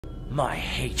My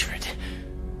hatred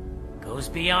goes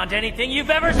beyond anything you've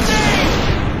ever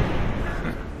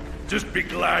seen! Just be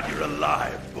glad you're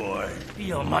alive, boy.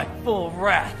 Feel my full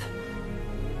wrath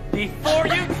before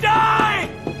you die!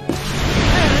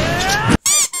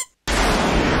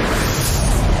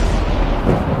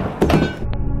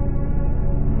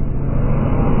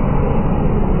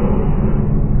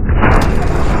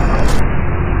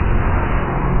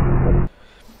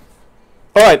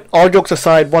 Alright, all jokes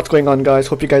aside, what's going on, guys?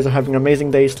 Hope you guys are having an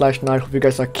amazing day / night. Hope you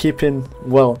guys are keeping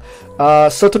well.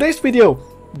 So today's video,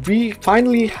 we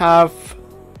finally have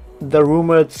the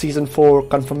rumored season 4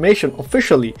 confirmation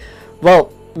officially.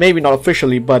 Well, maybe not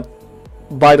officially, but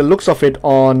by the looks of it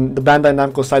on the Bandai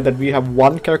Namco side, that we have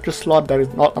one character slot that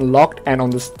is not unlocked, and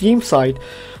on the Steam side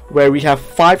where we have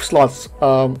 5 slots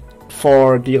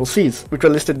for DLCs, which are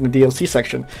listed in the DLC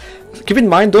section. Keep in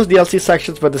mind, those DLC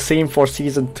sections were the same for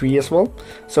Season 3 as well.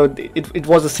 So it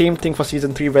was the same thing for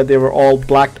Season 3, where they were all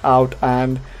blacked out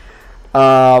and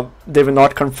they were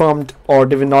not confirmed or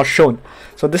they were not shown.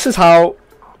 So this is how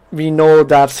we know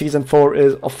that Season 4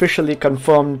 is officially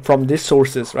confirmed from these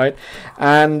sources, right?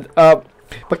 And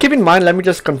but keep in mind, let me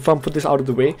just put this out of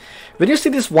the way. When you see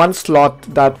this one slot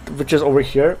which is over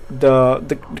here,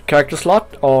 the character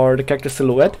slot or the character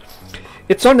silhouette,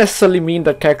 it's not necessarily mean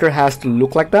that character has to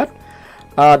look like that.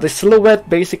 The silhouette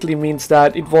basically means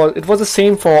that it was the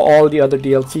same for all the other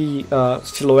DLC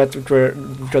silhouettes which were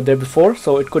there before.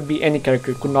 So it could be any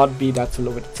character, it could not be that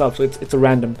silhouette itself. So it's a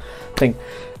random thing.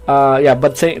 Yeah,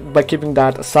 but by keeping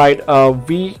that aside,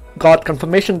 we got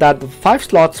confirmation that the 5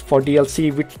 slots for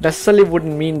DLC, which necessarily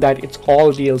wouldn't mean that it's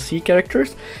all DLC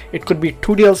characters. It could be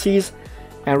 2 DLCs,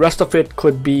 and rest of it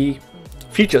could be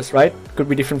features, right? Could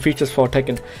be different features for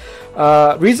Tekken.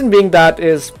 Reason being that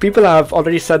is people have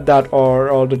already said that,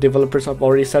 or the developers have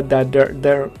already said that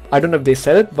they're I don't know if they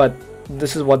said it, but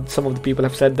this is what some of the people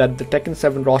have said, that the Tekken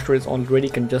 7 roster is already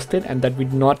congested and that we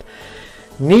do not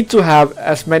need to have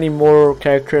as many more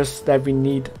characters that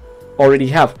we already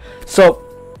have. So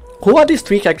who are these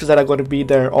 3 characters that are going to be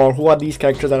there, or who are these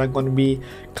characters that are going to be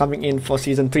coming in for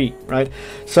Season 3, right?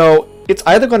 So it's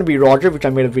either going to be Roger, which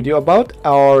I made a video about,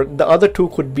 or the other 2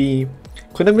 could be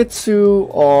Kunimitsu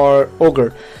or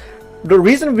Ogre. The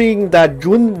reason being that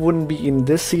Jun wouldn't be in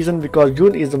this season, because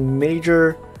Jun is a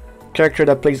major character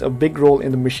that plays a big role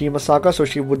in the Mishima saga, so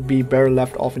she would be better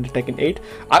left off in the Tekken 8.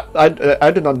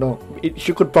 I do not know.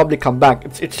 She could probably come back.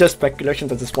 It's just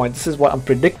speculations at this point. This is what I'm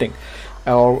predicting,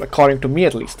 or according to me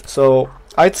at least. So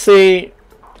I'd say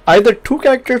either 2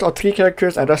 characters or 3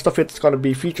 characters, and rest of it's going to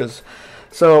be features.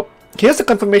 So here's the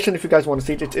confirmation if you guys want to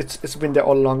see it. It's been there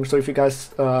all along. So if you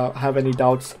guys have any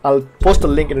doubts, I'll post a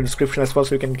link in the description as well,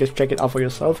 so you can just check it out for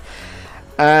yourself.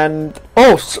 And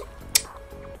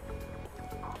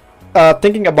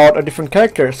thinking about a different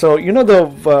character. So you know the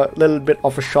little bit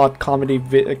of a short comedy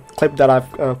clip that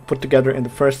I've put together in the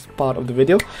first part of the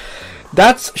video?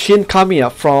 That's Shin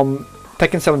Kamiya from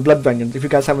Tekken 7 Blood Vengeance. If you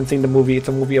guys haven't seen the movie, it's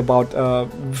a movie about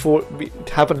it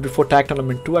happened before Tag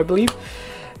Tournament 2, I believe.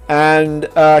 And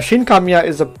Shin Kamiya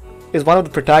is one of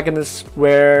the protagonists,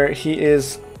 where he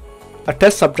is a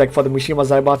test subject for the Mishima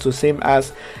Zaibatsu, same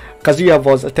as Kazuya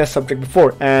was a test subject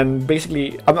before. And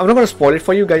basically, I'm not going to spoil it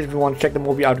for you guys. If you want to check the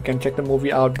movie out, you can check the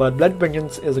movie out. But Blood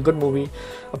Vengeance is a good movie,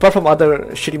 apart from other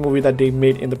shitty movie that they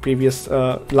made in the previous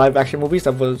live action movies.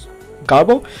 That was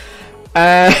Garbo.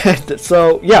 And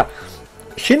so yeah,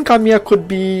 Shin Kamiya could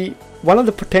be one of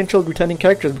the potential returning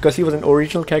characters, because he was an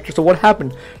original character. So what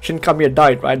happened? Shin Kamiya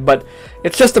died, right? But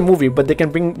it's just a movie, but they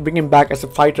can bring him back as a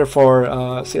fighter for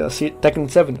Tekken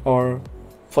 7 or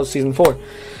for Season 4.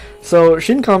 So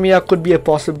Shin Kamiya could be a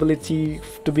possibility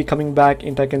to be coming back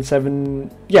in Tekken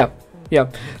 7. Yeah.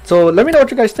 So let me know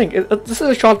what you guys think. This is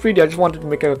a short video. I just wanted to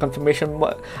make a confirmation.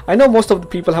 I know most of the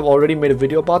people have already made a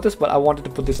video about this, but I wanted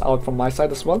to put this out from my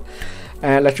side as well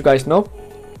and let you guys know.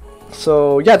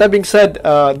 So yeah, that being said,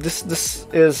 this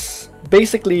is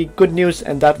basically good news,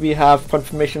 and that we have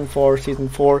confirmation for Season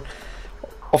 4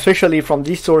 officially from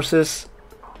these sources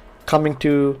coming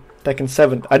to Tekken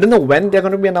 7. I don't know when they're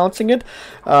going to be announcing it,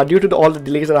 due to all the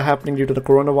delays that are happening due to the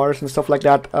coronavirus and stuff like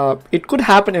that. It could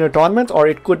happen in a tournament, or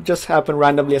it could just happen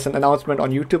randomly as an announcement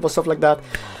on YouTube or stuff like that.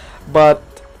 But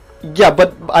yeah,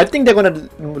 but I think they're going to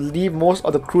leave most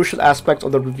of the crucial aspects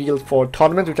of the reveal for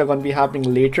tournaments, which are going to be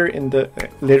happening later in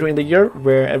the year,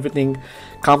 where everything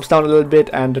calms down a little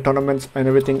bit and the tournaments and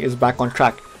everything is back on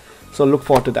track. So look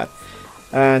forward to that.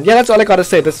 And yeah, that's all I gotta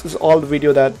say. This is all the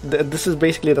video this is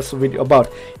basically that's the video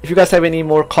about. If you guys have any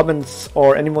more comments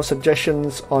or any more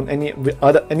suggestions on any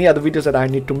other videos that I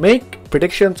need to make,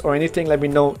 predictions or anything, let me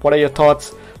know. What are your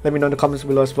thoughts? Let me know in the comments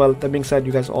below as well. That being said,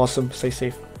 you guys are awesome. Stay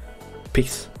safe.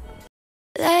 Peace.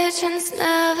 legends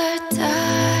never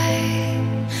die.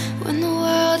 When the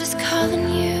world is calling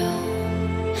you,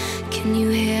 can you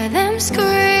hear them scream?